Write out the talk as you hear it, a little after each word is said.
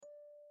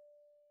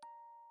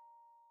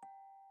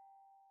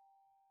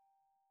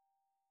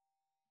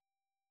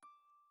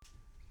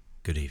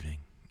Good evening,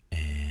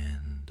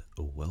 and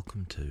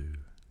welcome to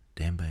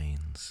Dan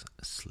Bain's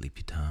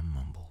Sleepy Time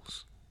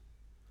Mumbles,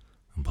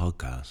 a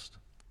podcast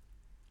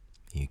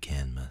you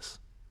can miss.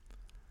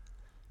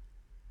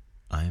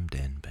 I am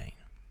Dan Bain,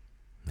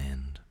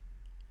 and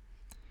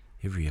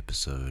every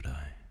episode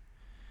I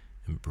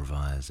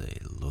improvise a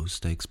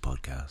low-stakes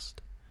podcast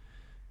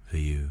for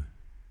you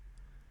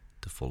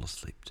to fall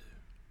asleep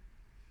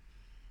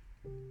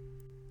to.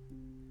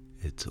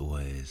 It's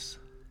always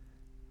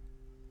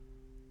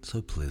so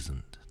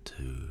pleasant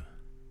to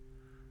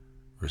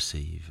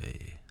receive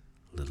a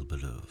little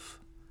bit of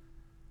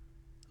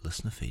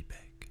listener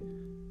feedback,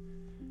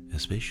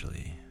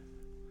 especially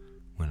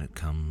when it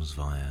comes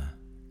via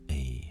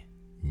a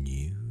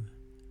new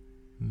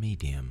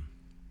medium.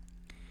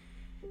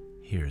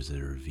 Here is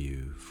a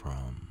review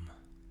from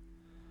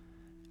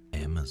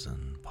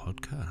Amazon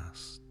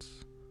Podcasts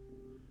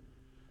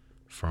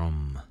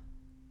from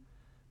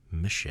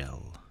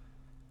Michelle.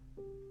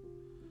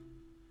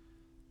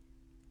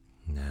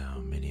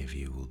 Now, many of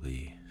you will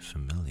be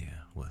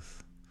familiar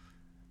with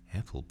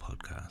Apple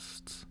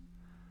Podcasts'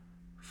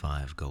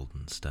 5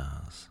 golden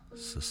stars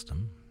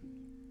system,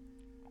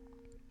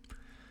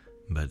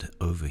 but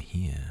over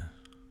here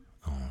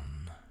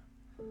on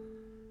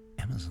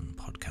Amazon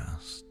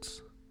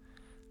Podcasts,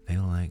 they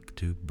like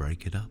to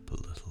break it up a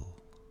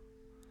little,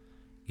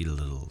 get a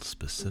little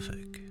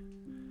specific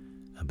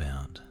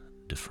about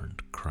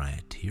different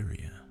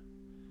criteria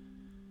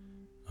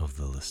of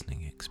the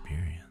listening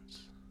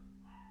experience.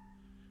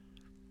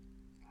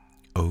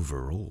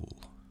 Overall,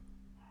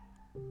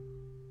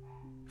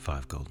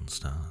 5 golden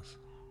stars.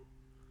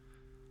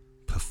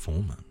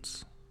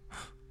 Performance,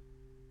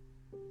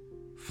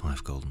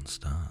 5 golden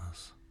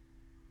stars.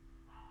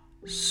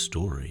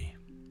 Story,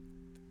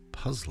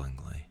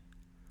 puzzlingly,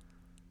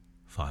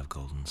 5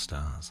 golden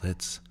stars.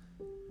 That's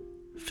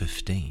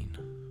 15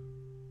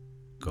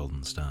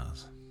 golden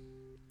stars.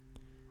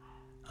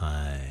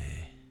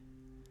 I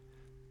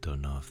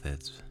don't know if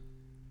that's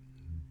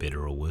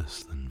better or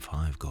worse than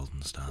 5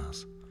 golden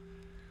stars.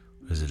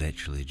 Or is it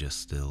actually just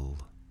still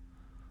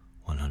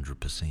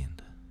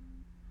 100%?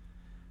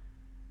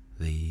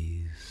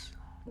 These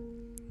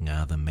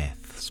are the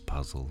maths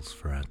puzzles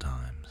for our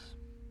times.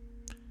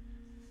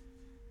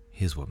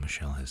 Here's what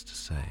Michelle has to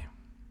say.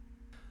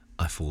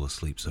 I fall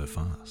asleep so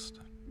fast.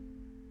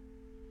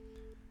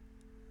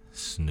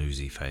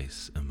 Snoozy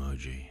face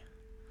emoji.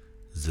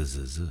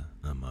 Zzz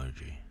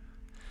emoji.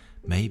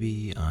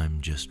 Maybe I'm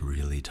just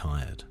really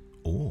tired.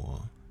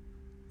 Or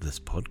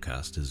this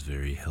podcast is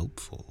very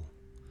helpful.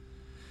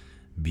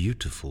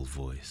 Beautiful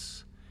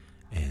voice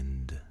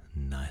and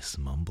nice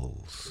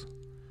mumbles.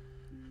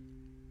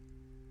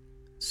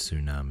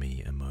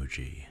 Tsunami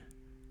emoji.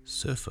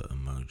 Surfer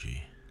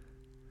emoji.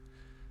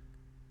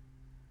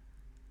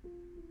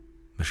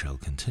 Michelle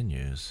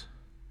continues.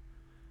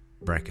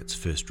 Brackets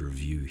first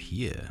review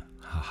here.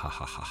 Ha ha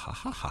ha ha ha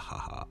ha ha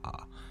ha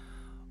ha.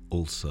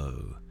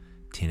 Also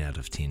 10 out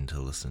of 10 to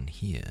listen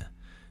here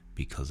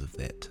because of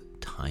that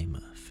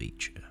timer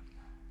feature.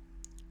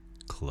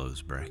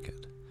 Close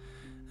bracket.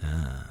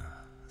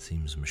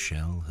 Seems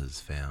Michelle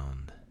has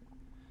found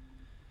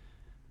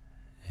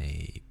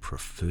a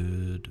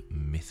preferred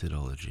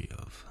methodology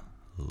of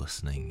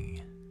listening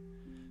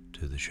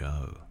to the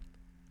show,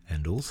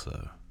 and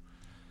also,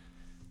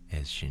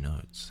 as she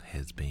notes,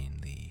 has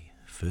been the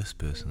first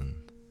person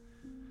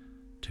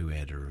to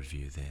add a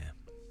review there.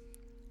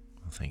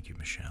 Well, thank you,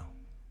 Michelle.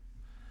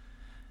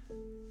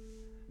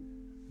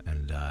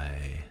 And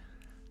I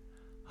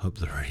hope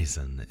the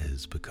reason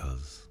is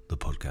because the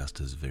podcast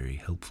is very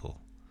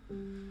helpful.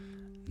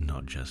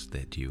 Not just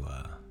that you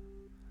are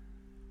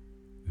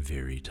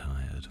very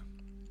tired.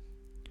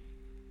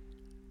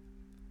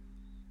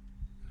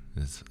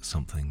 There's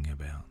something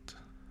about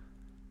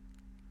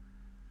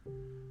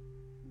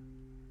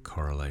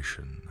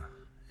correlation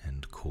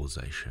and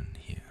causation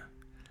here,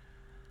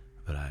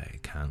 but I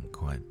can't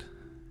quite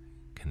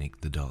connect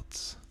the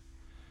dots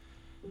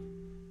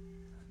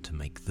to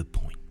make the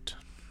point.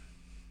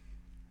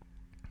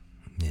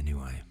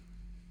 Anyway,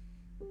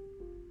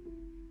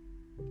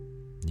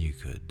 you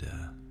could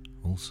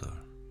also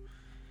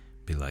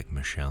be like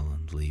Michelle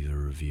and leave a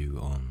review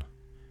on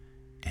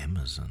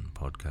Amazon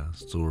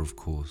Podcasts, or of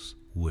course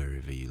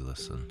wherever you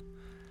listen.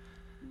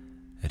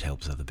 It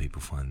helps other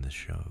people find the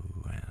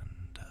show,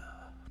 and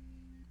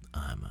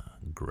I'm a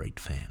great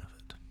fan of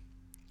it.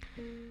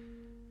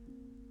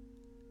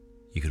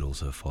 You could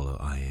also follow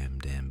I Am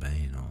Dan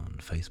Bain on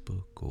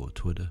Facebook or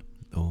Twitter,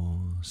 or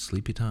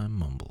Sleepy Time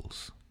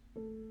Mumbles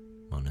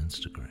on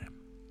Instagram.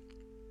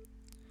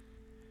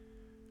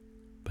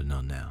 But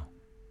not now.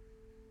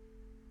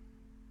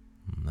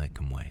 That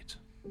can wait.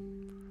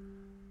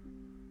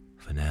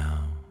 For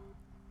now,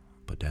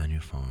 put down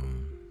your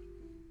phone,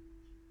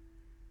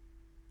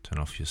 turn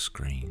off your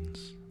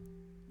screens,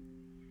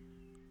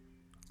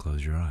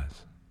 close your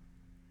eyes.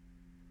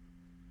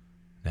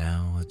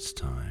 Now it's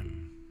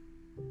time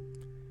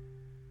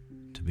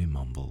to be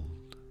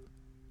mumbled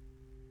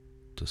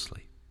to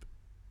sleep.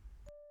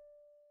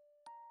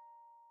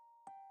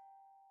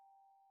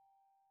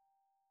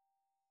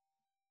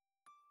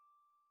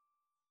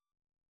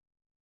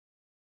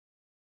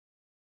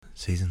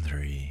 Season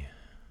 3,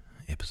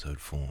 Episode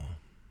 4.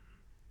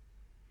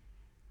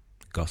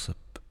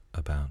 Gossip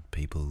about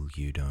people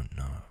you don't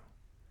know.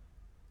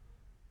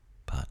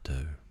 Part 2.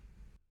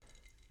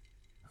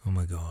 Oh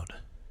my god.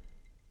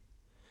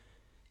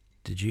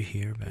 Did you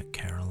hear about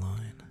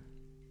Caroline?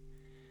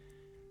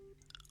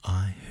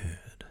 I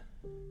heard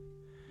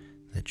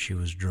that she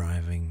was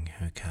driving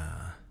her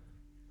car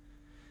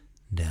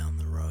down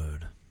the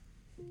road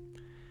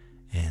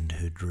and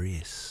her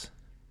dress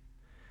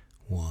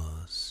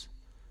was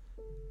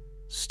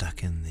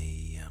stuck in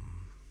the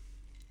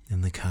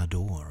car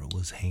door. It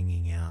was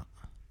hanging out.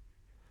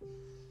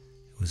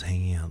 It was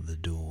hanging out the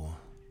door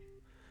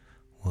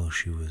while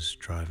she was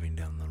driving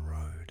down the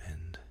road,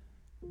 and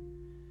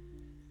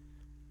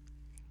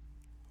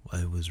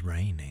it was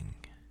raining.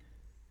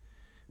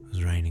 It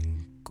was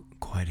raining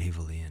quite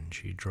heavily, and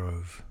she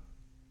drove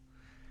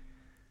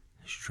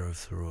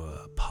through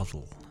a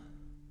puddle.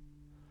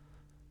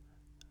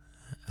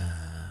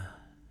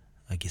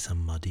 I guess a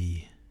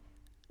muddy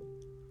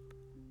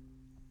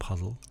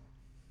puddle,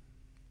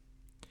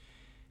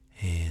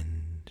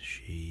 and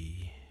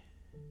she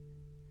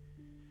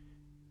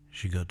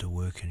got to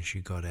work, and she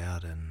got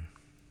out, and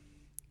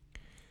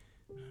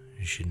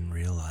she didn't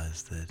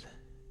realize that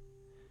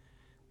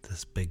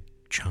this big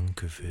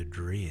chunk of her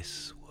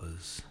dress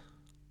was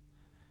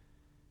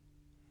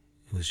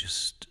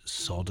just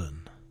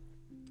sodden,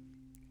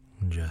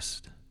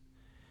 just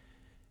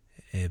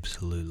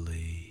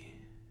absolutely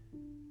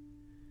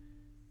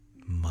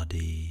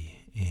muddy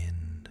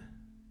and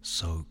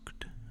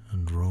soaked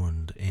and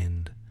ruined,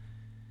 and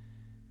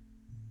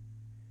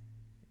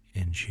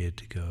she had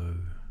to go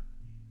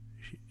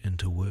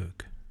into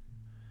work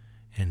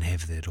and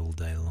have that all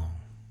day long.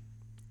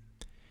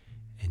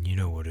 And you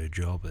know what her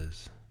job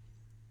is?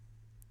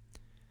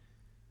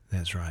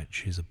 That's right,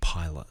 she's a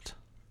pilot.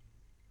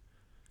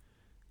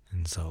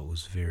 And so it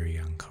was very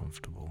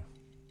uncomfortable,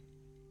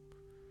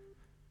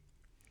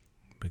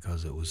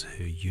 because it was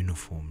her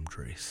uniform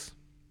dress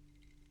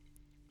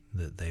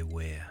that they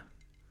wear,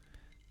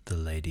 the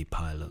lady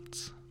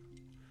pilots.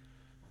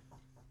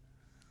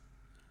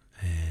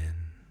 And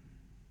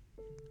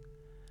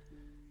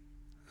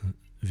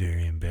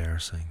very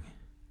embarrassing,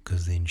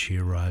 because then she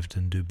arrived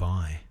in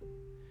Dubai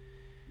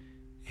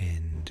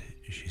and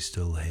she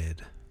still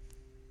had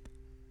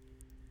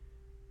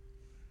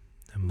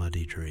a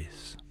muddy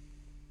dress.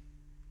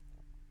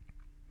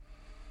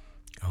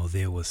 Oh,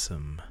 there were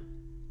some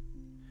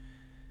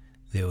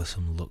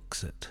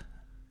looks at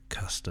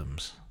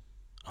customs,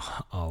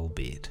 I'll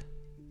bet.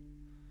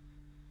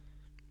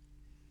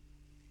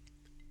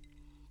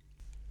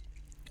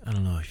 I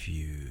don't know if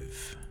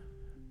you've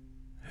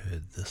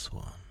heard this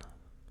one,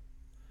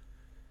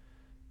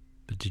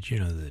 but did you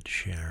know that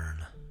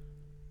Sharon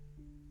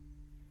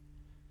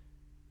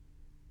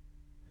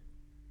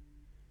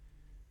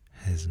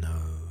has no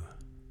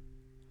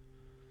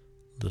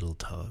little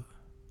toe?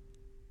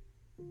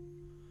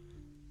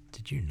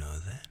 Did you know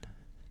that?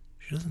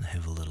 She doesn't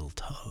have a little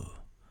toe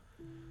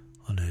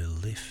on her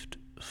left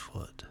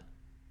foot.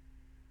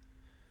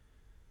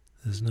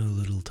 There's no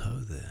little toe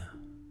there.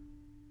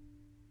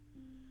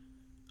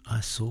 I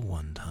saw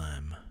one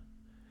time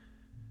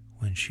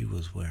when she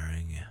was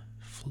wearing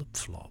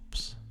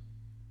flip-flops.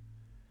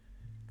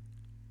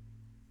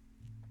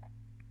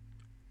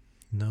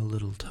 No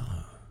little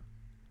toe.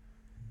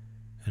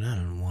 And I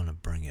don't want to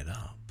bring it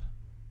up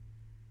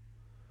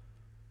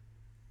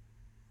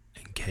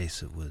in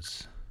case it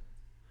was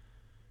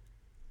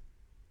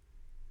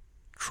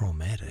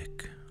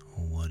traumatic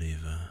or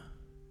whatever,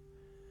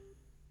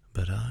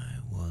 but I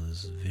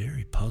was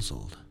very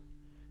puzzled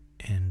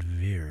and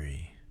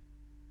very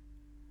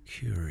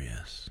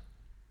curious.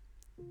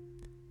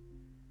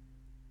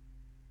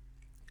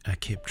 I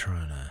kept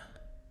trying to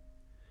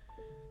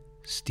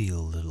steal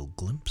little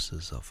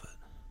glimpses of it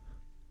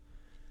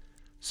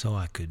so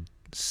I could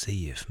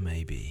see if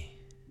maybe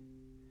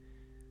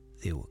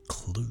there were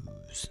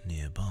clues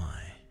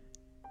nearby.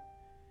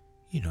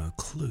 You know,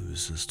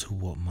 clues as to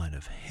what might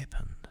have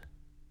happened.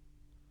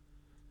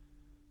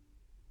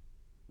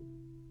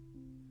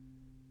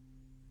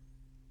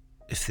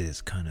 If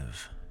there's kind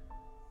of,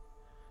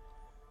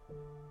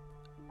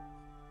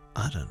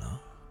 I don't know,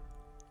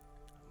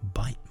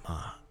 bite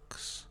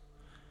marks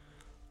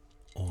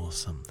or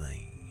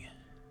something,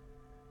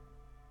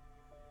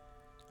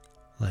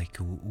 like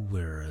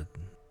where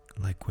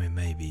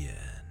maybe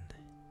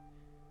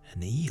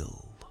an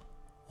eel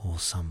or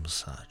some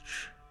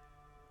such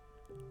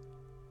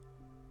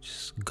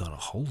just got a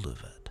hold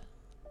of it.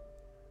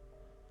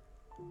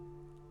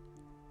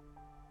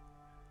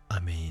 I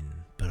mean,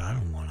 but I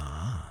don't want to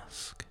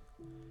ask,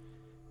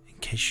 in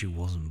case she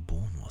wasn't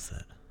born with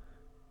it,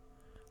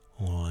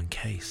 or in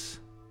case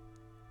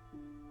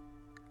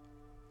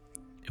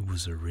it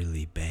was a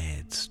really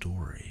bad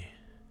story.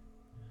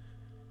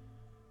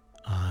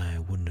 I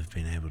wouldn't have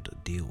been able to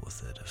deal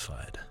with it if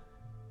I'd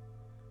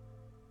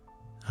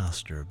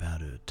asked her about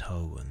her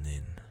toe and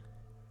then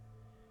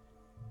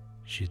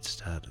she'd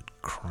started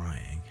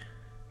crying.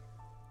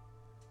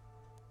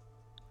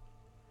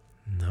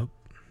 Nope.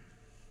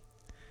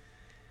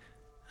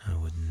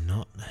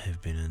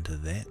 have been into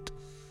that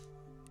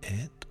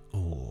at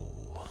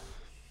all.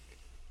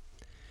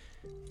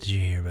 Did you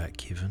hear about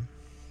Kevin?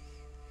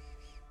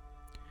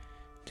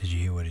 Did you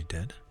hear what he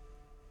did?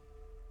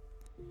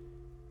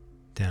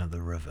 Down at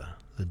the river,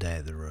 the day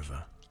at the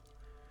river.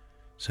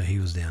 So he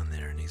was down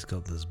there and he's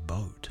got this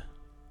boat.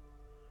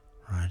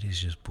 Right, he's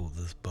just bought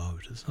this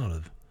boat. It's not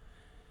a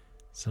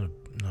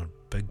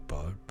big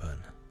boat, but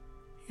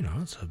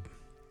it's a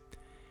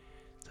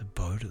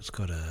boat. It's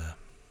got a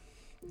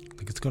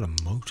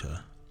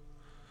motor.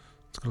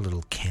 It's got a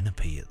little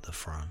canopy at the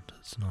front.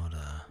 It's not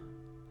I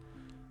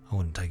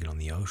wouldn't take it on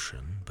the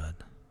ocean, but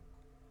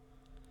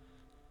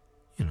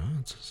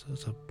it's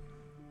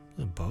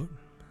a boat.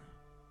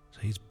 So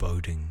he's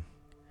boating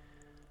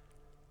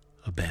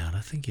about.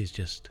 I think he's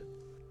just.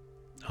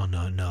 Oh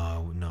no,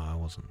 I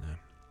wasn't there.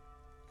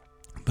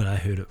 But I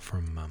heard it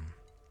from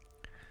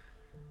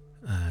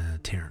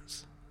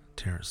Terence.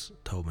 Terence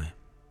told me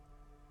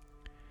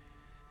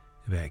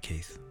about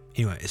Keith.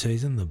 Anyway, so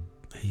he's in the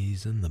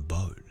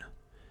boat,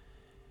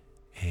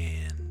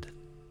 and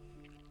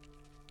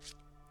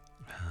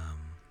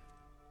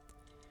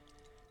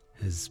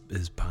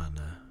his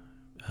partner,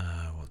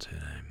 what's her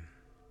name?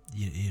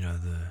 You know,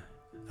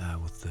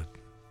 with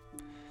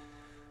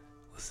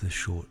the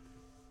short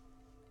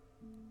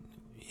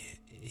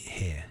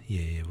hair.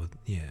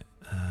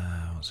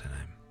 What's her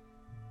name?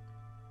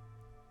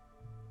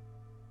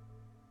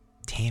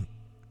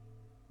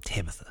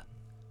 Tabitha.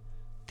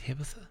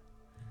 Tabitha?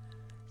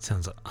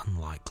 Sounds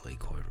unlikely.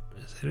 Quite.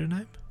 Is that her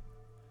name?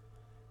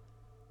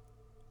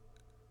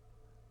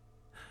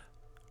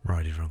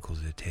 Right, everyone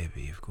calls her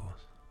Tabby, of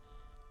course.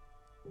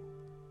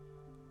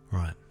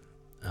 Right.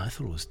 I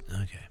thought it was...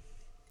 Okay.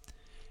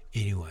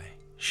 Anyway,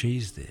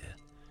 she's there.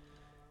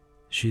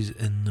 She's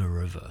in the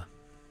river.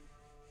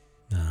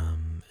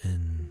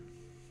 In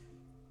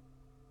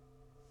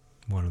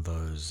one of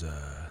those,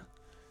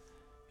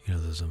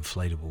 those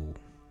inflatable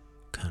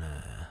kind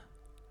of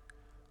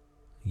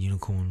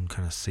unicorn,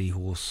 kind of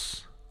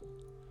seahorse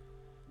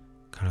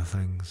kind of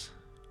things.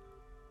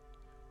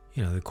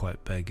 They're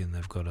quite big and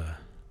they've got a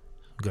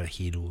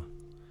head. Or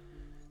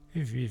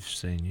you've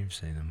seen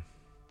them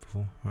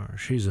before. Right,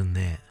 she's in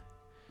that,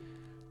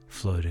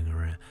 floating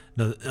around.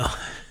 No,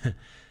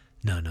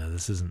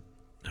 this isn't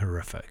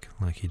horrific.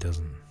 Like, he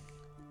doesn't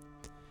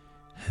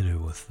hit her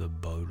with the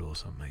boat or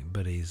something,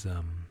 but he's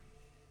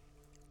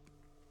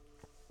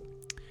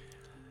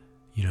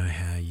you know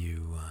how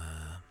you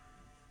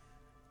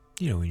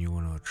when you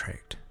want to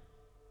attract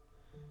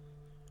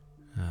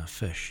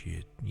fish,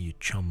 you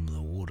chum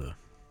the water.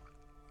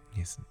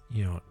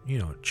 You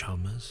know what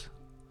chum is?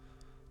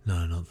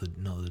 No, not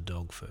the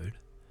dog food.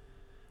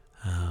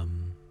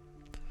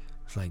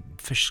 It's like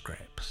fish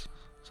scraps.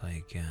 It's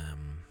like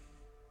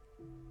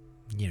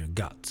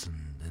guts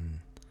and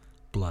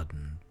blood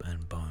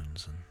and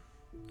bones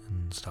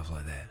and stuff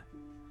like that.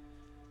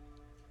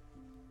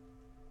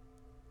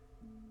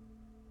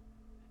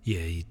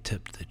 Yeah, he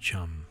tipped the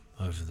chum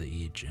over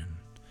the edge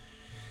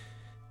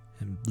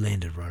and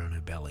landed right on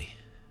her belly.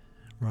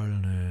 Right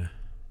on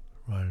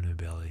her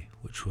belly,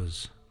 which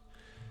was,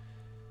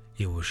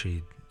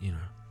 she,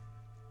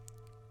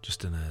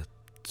 just in a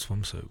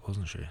swimsuit,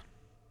 wasn't she?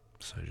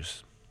 So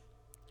just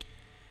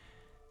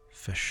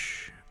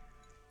fish,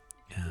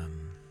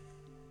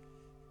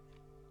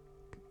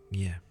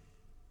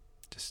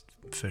 just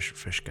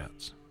fish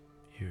guts.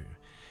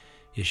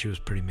 Yeah, she was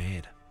pretty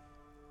mad,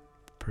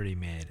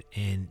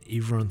 and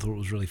everyone thought it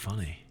was really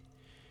funny,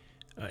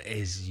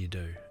 as you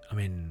do. I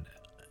mean,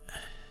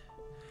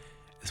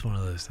 it's one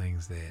of those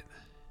things that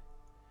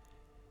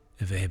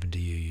if it happened to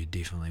you, you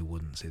definitely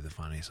wouldn't see the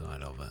funny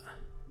side of it.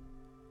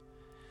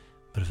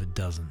 But if it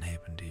doesn't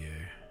happen to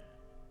you,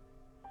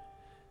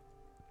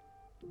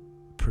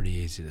 pretty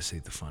easy to see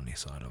the funny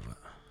side of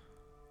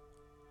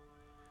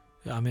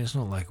it. I mean, it's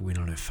not like it went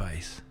on her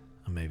face,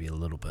 or maybe a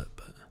little bit,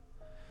 but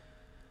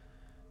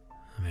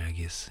I mean, I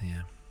guess,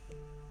 yeah.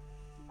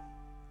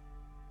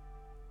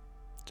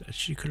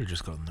 She could have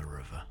just got in the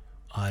river.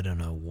 I don't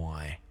know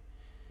why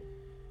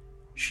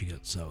she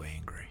got so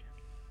angry.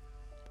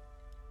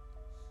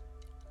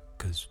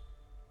 Because,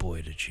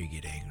 boy, did she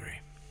get angry.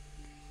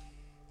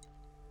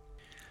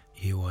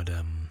 Hear what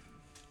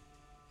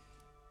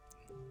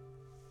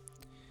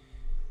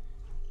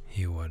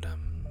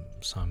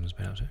Simon's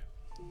been up to?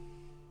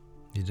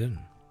 You didn't?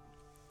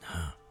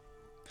 Huh.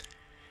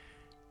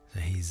 So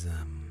he's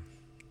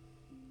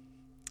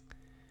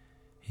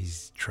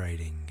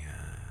trading,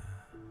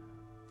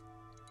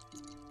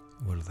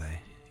 what are they?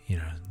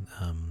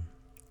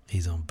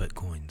 He's on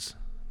Bitcoins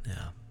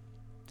now.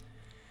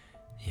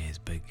 Yeah, he's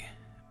big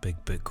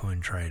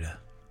Bitcoin trader.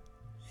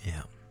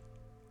 Yeah.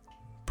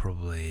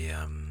 Probably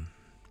on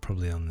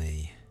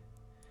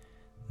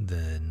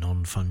the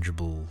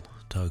non-fungible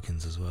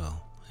tokens as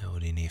well. Or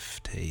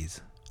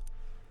NFTs.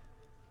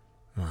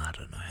 I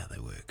don't know how they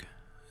work.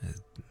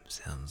 It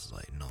sounds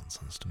like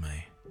nonsense to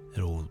me.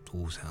 It all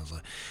sounds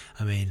like...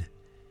 I mean,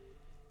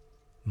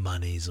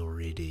 money's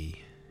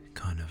already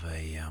kind of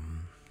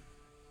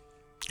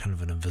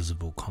an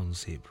invisible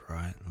concept,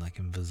 right? Like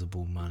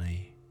invisible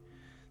money.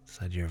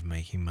 This idea of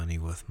making money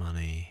with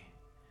money,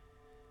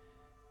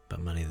 but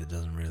money that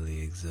doesn't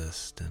really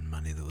exist, and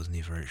money that was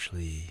never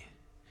actually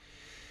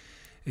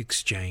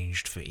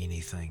exchanged for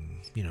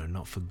anything,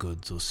 not for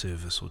goods or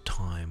service or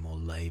time or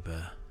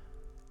labour,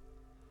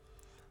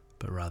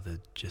 but rather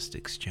just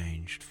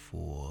exchanged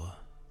for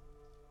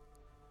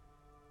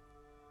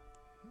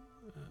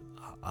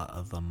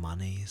other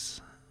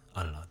monies.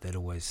 I don't know, that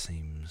always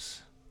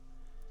seems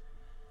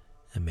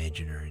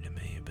imaginary to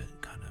me, a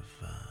bit kind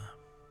of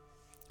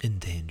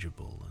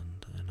intangible,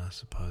 and I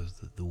suppose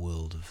that the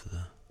world of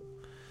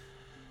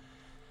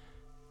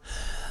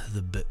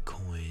the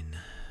Bitcoin,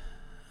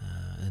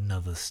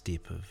 another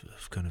step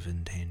of kind of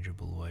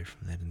intangible away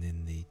from that, and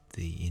then the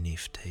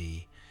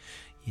NFT,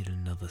 yet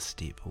another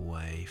step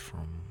away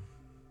from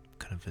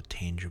kind of a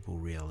tangible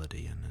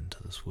reality and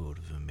into this world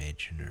of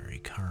imaginary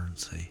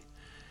currency.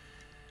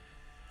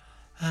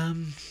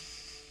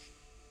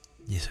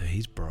 Yeah, so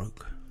he's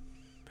broke.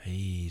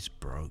 He's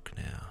broke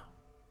now.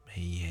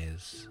 He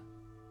has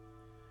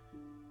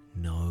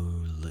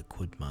no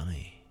liquid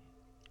money.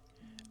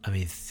 I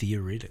mean,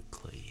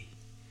 theoretically,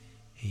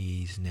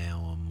 he's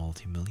now a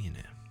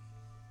multi-millionaire.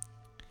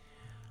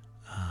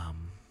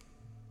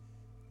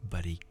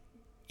 But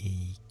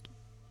he's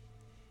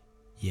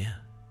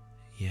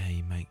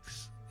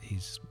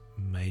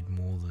made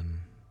more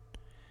than,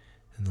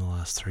 in the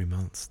last 3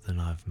 months, than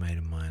I've made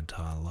in my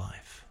entire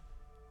life.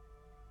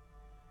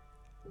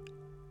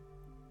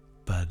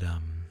 But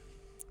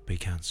he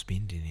can't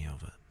spend any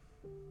of it.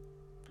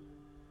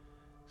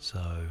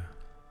 So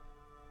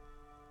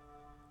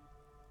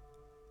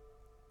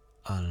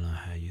I don't know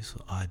how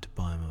useful. I had to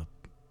buy him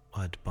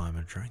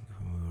a drink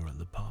when we were at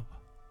the pub.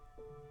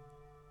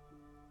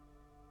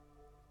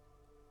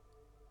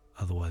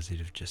 Otherwise he'd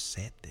have just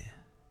sat there.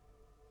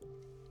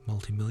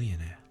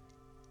 Multi-millionaire.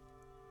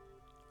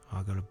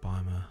 I gotta buy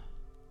him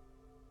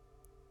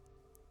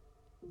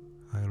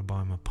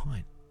a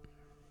pint.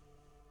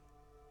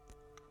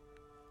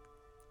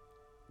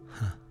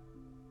 Huh.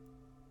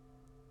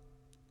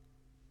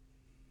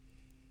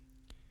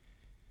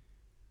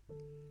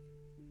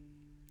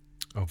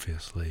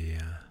 Obviously,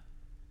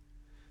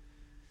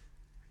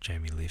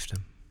 Jamie left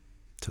him,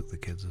 took the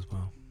kids as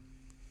well.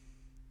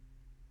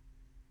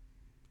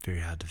 Very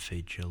hard to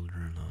feed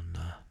children on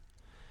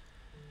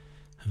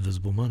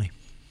invisible money.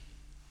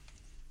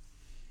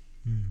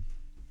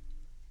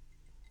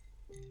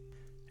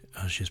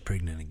 Oh, she's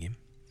pregnant again,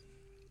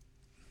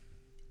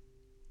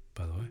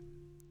 by the way.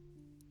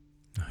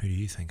 Now, who do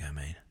you think I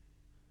mean?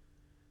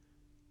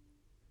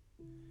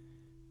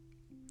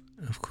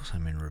 Of course I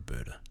mean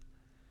Roberta.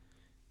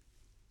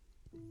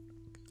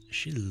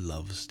 She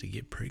loves to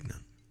get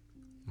pregnant.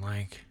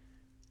 Like,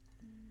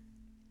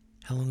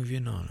 how long have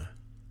you known her?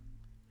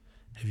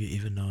 Have you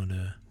ever known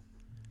her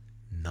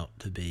not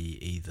to be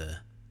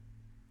either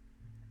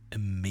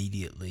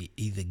immediately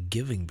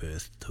giving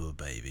birth to a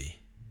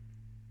baby,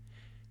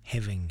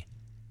 having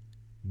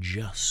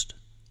just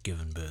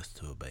given birth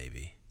to a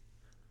baby,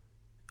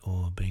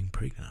 or being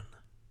pregnant?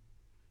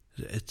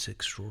 It's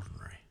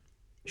extraordinary.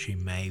 She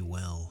may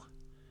well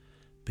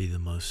be the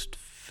most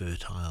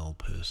fertile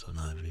person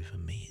I've ever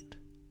met.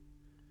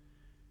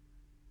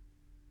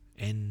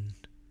 And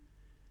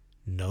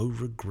no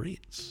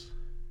regrets.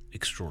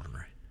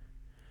 Extraordinary.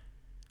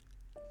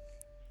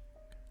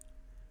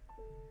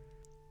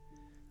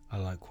 I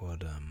like what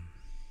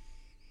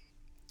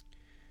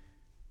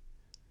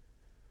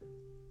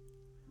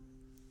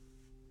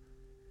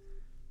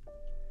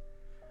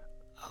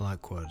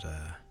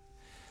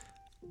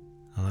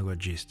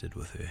Jess did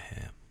with her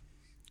hair.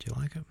 Do you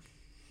like it?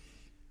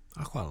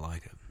 I quite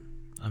like it.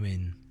 I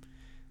mean,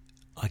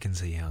 I can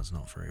see how it's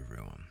not for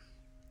everyone.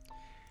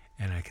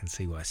 And I can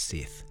see why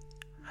Seth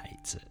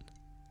hates it.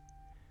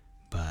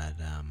 But,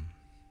 I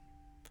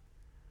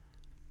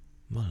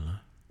don't know.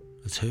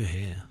 It's her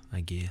hair,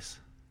 I guess.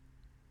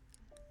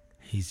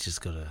 He's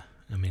just got to,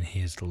 he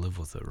has to live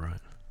with it,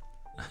 right?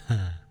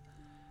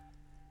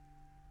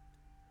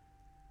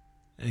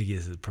 I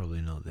guess it's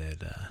probably not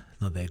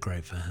that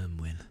great for him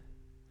when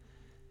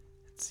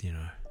it's,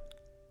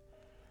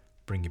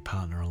 bring your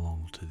partner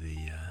along to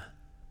the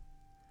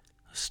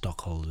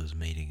stockholders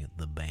meeting at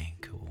the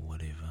bank or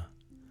whatever.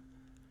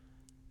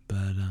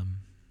 But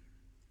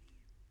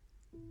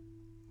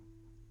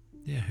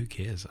yeah, who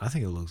cares? I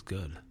think it looks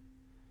good.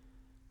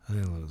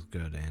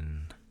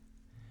 And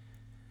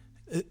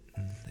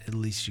at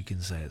least you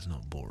can say it's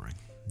not boring.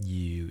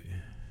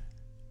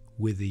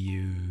 Whether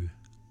you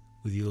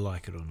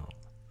like it or not.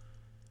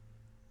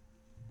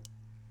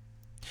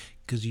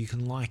 Because you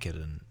can like it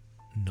and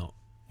not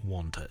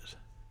want it.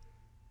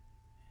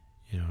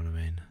 You know what I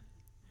mean?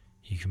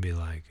 You can be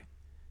like,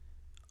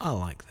 I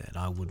like that.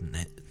 I wouldn't.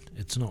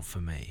 It's not for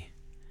me.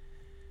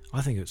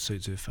 I think it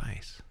suits her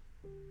face.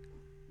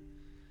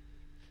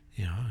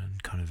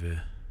 And kind of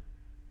a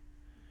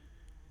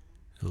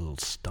little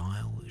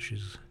style that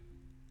she's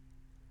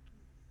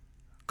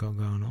got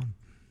going on.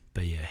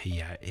 But yeah,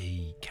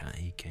 he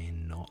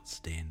cannot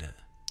stand it.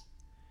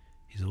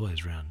 He's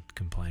always around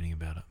complaining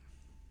about it.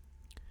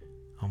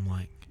 I'm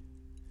like,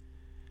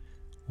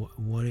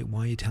 Why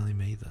are you telling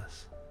me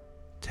this?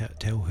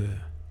 Tell her.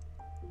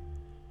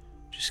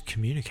 Just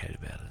communicate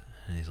about it.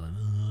 And he's like,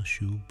 oh,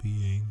 she'll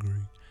be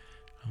angry.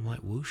 I'm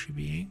like, will she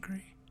be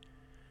angry?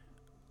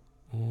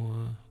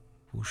 Or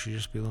will she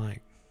just be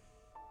like,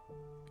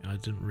 I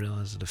didn't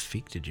realise it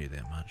affected you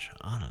that much?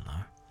 I don't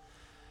know.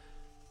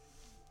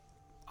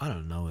 I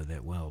don't know her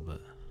that well,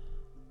 but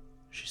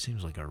she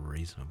seems like a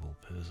reasonable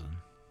person.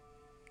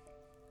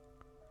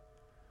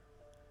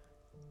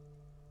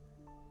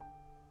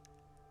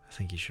 I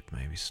think you should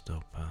maybe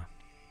stop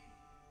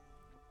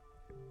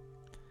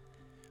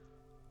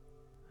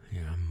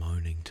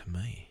moaning to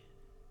me.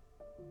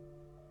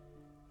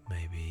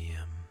 Maybe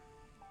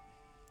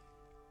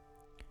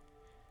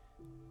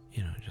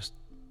just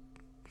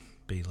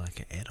be like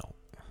an adult.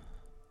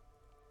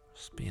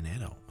 Just be an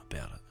adult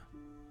about it.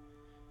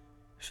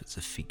 If it's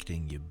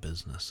affecting your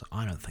business,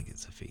 I don't think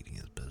it's affecting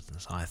his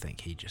business. I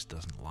think he just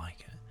doesn't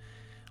like it.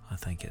 I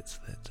think it's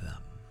that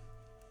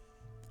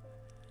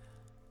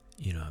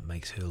it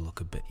makes her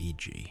look a bit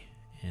edgy,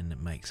 and it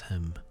makes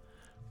him,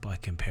 by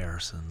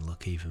comparison,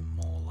 look even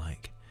more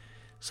like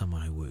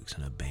someone who works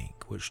in a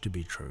bank, which, to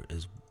be true,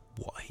 is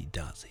what he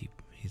does.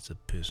 He's a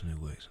person who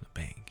works in a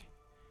bank.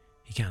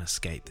 He can't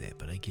escape that,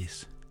 but I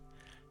guess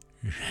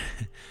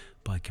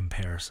by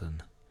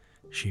comparison,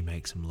 she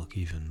makes him look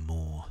even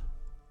more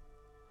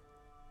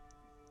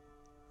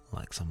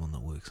like someone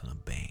that works in a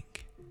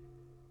bank.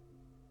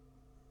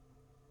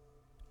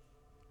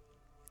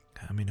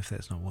 I mean, if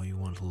that's not what you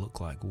want to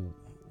look like, or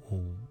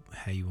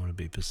how you want to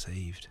be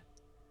perceived,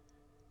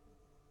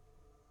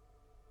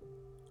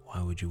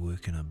 why would you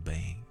work in a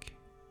bank?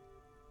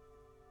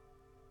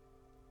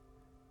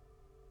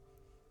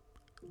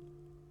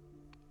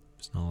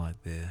 It's not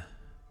like they're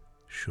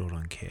short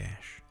on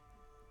cash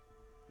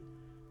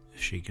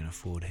if she can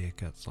afford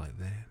haircuts like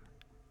that.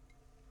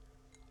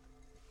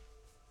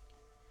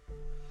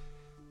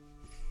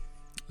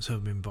 So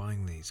I've been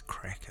buying these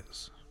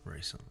crackers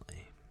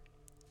recently.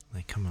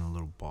 They come in a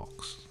little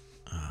box.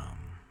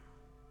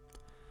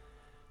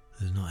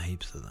 There's not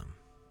heaps of them.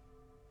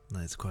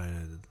 It's quite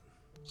a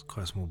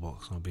small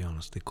box. I'll be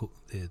honest.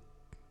 They're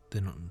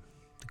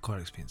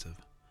quite expensive.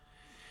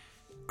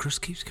 Chris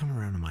keeps coming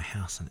around to my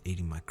house and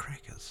eating my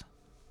crackers.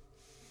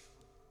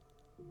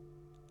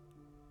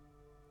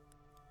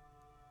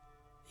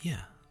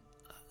 Yeah.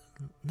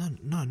 No,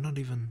 not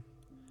even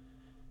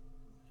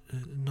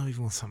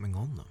with something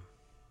on them.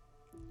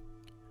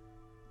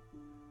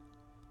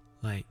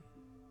 Like,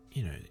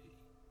 you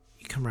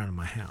come around to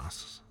my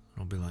house,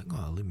 and I'll be like,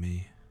 oh, let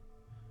me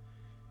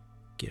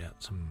get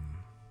out some,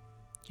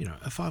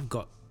 if I've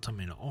got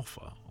something to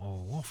offer,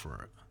 I'll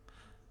offer it.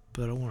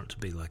 But I want it to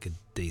be like a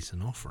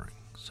decent offering.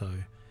 So,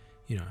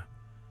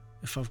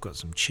 if I've got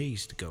some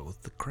cheese to go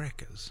with the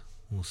crackers,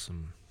 or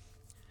some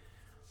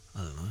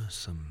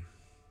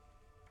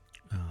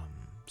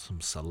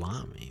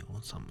salami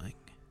or something,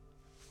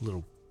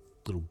 little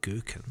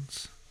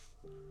gherkins,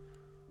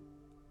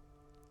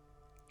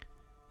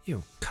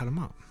 cut them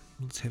up.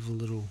 Let's have a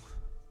little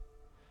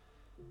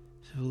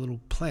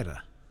platter,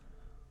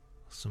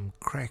 some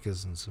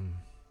crackers and some,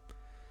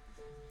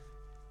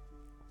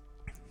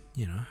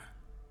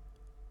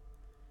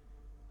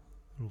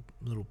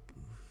 little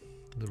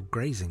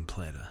grazing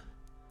platter.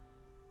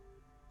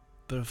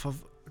 But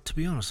to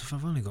be honest, if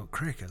I've only got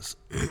crackers,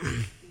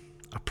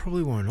 I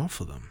probably won't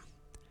offer them,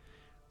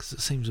 because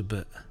it seems a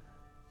bit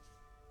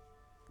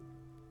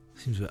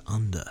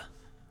under,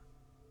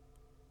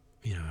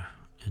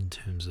 in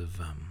terms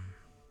of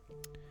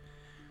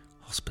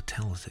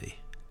hospitality.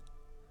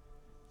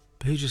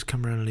 But he'll just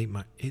come around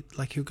and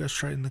he'll go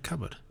straight in the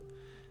cupboard.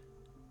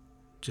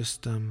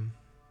 Just and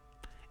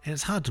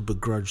it's hard to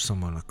begrudge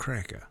someone a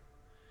cracker,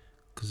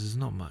 because there's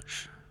not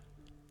much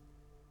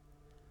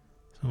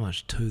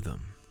to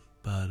them.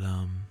 But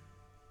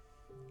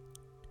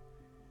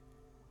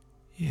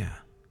yeah.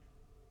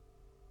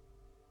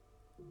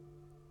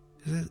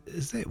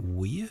 Is that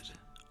weird?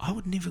 I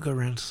would never go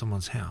around to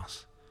someone's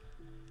house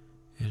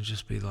and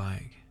just be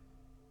like,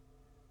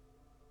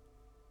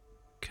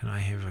 can I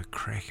have a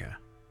cracker?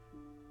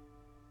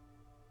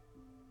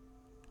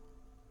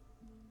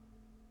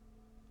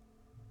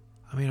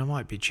 I mean, I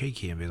might be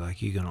cheeky and be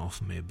like, you're going to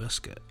offer me a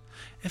biscuit,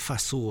 if I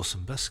saw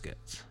some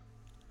biscuits.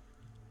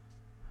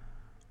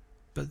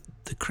 But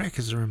the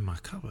crackers are in my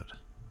cupboard.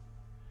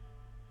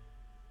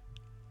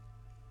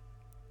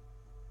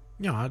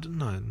 No,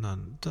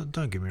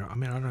 don't get me wrong. I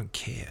mean, I don't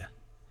care.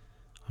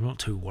 I'm not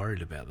too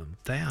worried about them.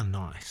 They are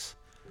nice.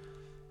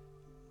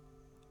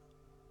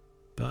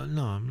 But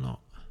no, I'm not.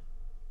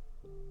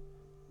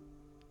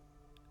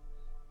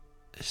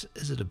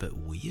 Is it a bit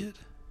weird?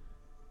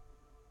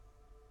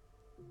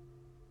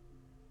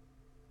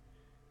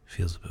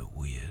 Feels a bit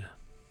weird.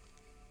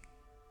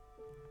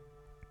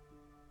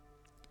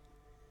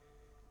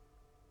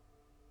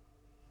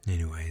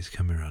 Anyway, he's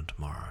coming around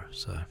tomorrow,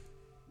 so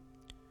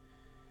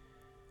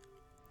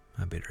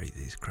I better eat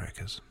these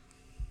crackers,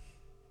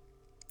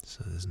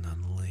 so there's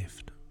none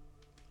left.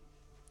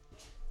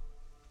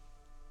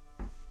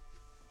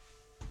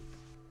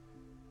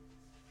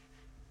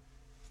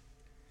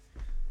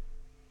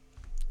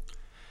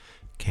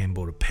 Cam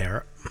bought a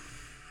parrot.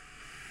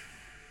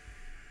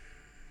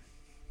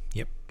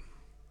 Yep.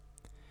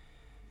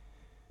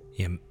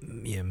 Yeah,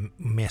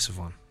 massive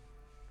one.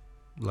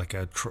 Like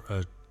a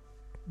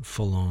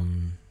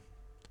full-on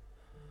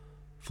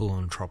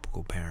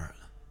tropical parrot.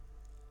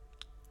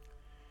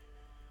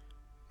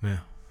 Yeah.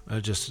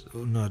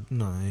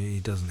 No, he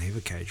doesn't have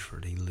a cage for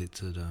it. He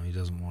lets it, he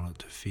doesn't want it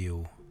to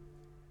feel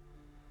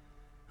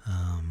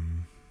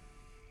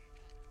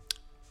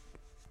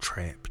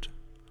trapped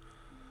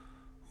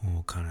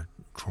or kind of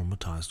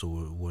traumatized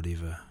or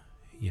whatever.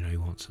 He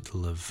wants it to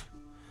live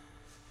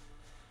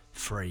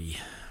free,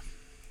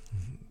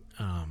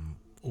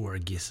 or I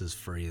guess as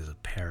free as a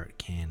parrot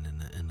can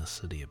in a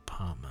city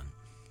apartment.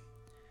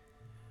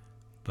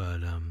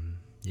 But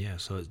yeah,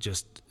 so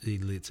he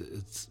lets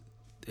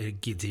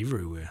it gets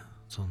everywhere.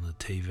 It's on the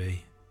TV,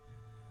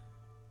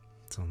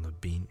 it's on the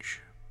bench.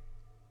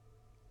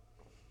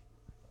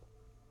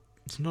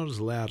 It's not as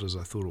loud as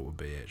I thought it would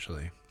be,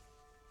 actually.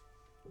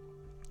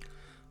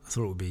 I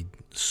thought it would be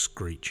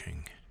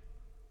screeching,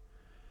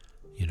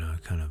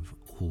 kind of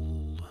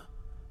all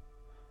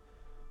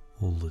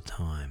the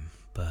time.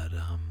 But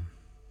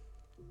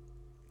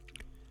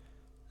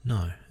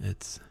no,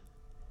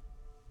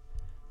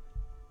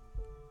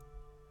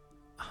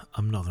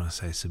 I'm not going to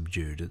say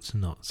subdued. It's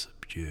not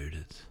subdued.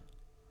 It's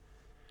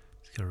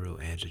got a real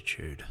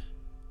attitude.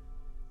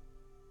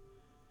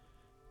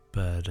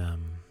 But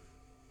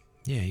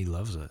yeah, he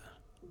loves it.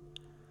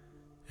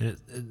 And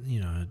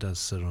it does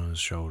sit on his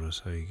shoulder,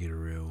 so you get a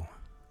real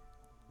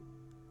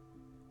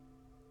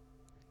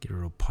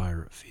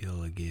pirate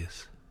feel, I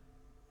guess.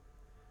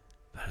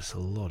 But it's a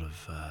lot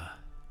of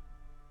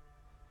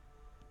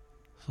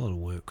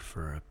work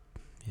for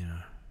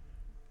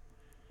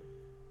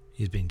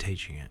he's been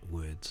teaching it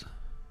words.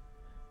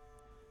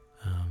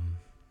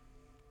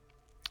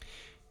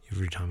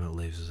 Every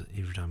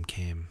time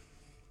Cam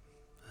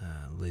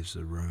leaves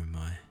the room,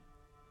 I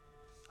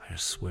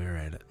just swear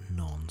at it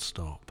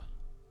non-stop.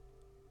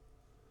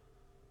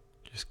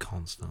 Just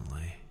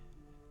constantly.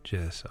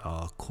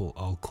 I'll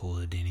call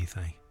it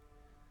anything.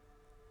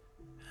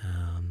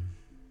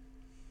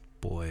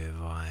 Boy,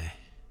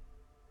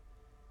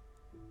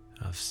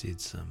 I've said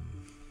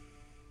some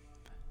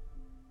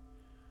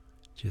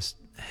just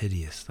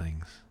hideous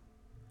things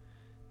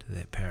to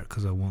that parrot,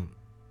 because I don't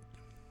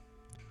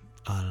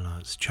know,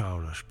 it's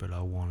childish, but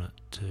I want it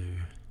to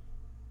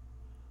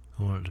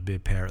be a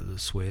parrot that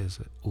swears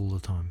it all the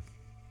time.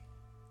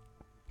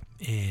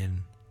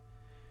 And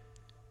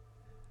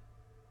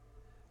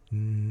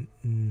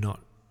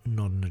not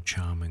in a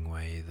charming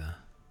way either.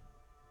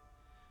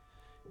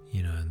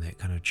 In that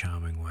kind of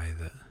charming way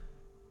that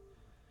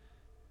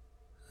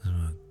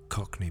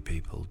Cockney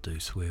people do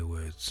swear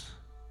words.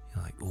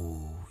 You're like,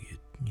 oh,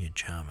 you're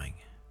charming.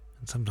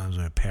 And sometimes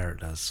when a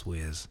parrot does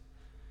swears,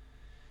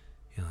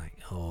 you're like,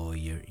 oh,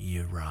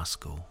 you're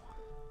rascal.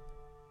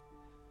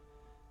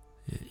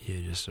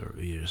 You're just a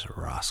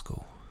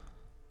rascal.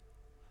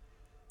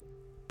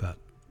 But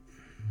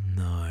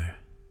no,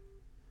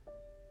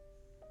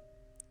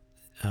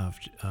 I've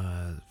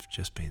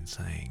just been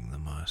saying the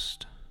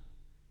most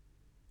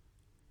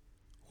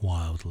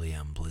wildly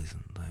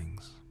unpleasant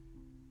things.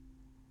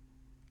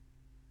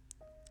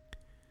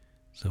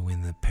 So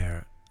when the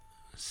parrot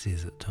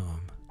says it to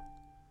him,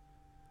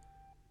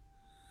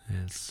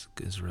 it's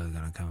really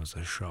going to come as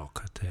a shock,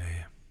 I tell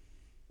you.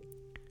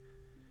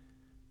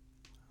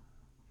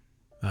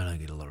 I don't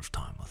get a lot of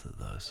time with it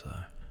though, so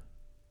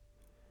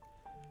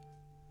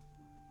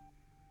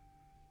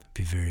it'd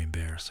be very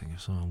embarrassing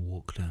if someone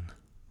walked in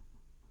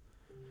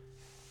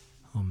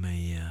on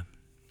me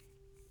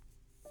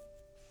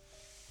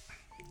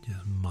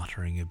just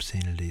muttering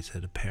obscenities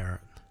at a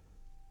parrot.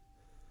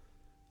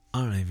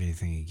 I don't have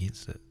anything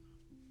against it.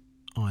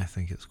 I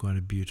think it's quite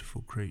a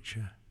beautiful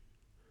creature.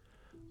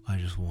 I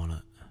just want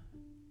it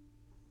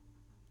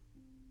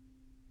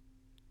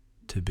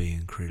to be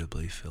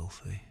incredibly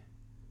filthy.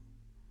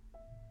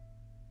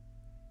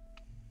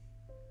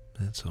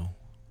 That's all.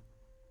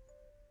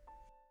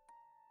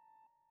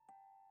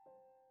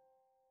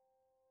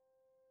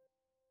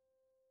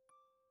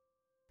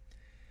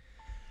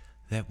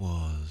 That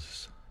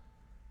was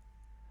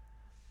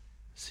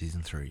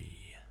Season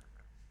 3,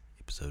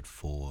 Episode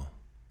 4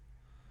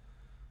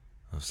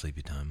 of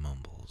Sleepy Time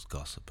Mumbles,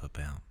 Gossip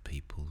About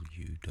People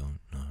You Don't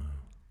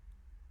Know,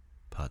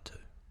 Part 2.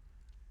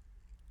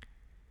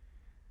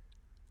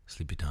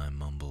 Sleepy Time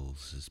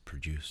Mumbles is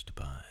produced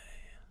by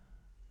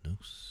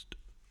Noost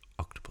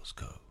Octopus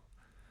Co.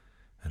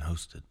 and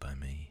hosted by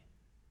me,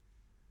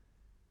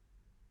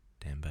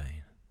 Dan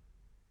Bain.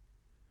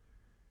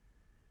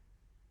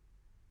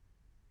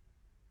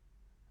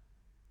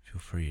 Feel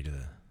free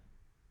to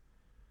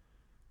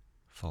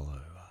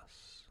follow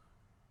us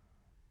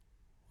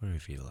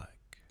wherever you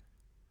like.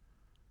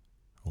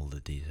 All the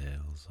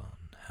details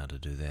on how to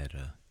do that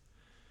are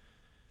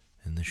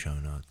in the show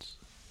notes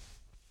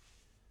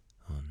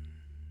on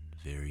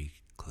very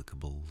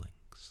clickable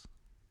links.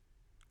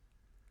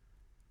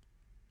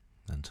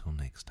 Until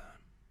next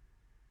time,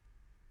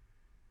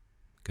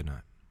 good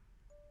night.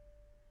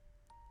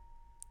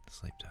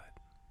 Sleep tight.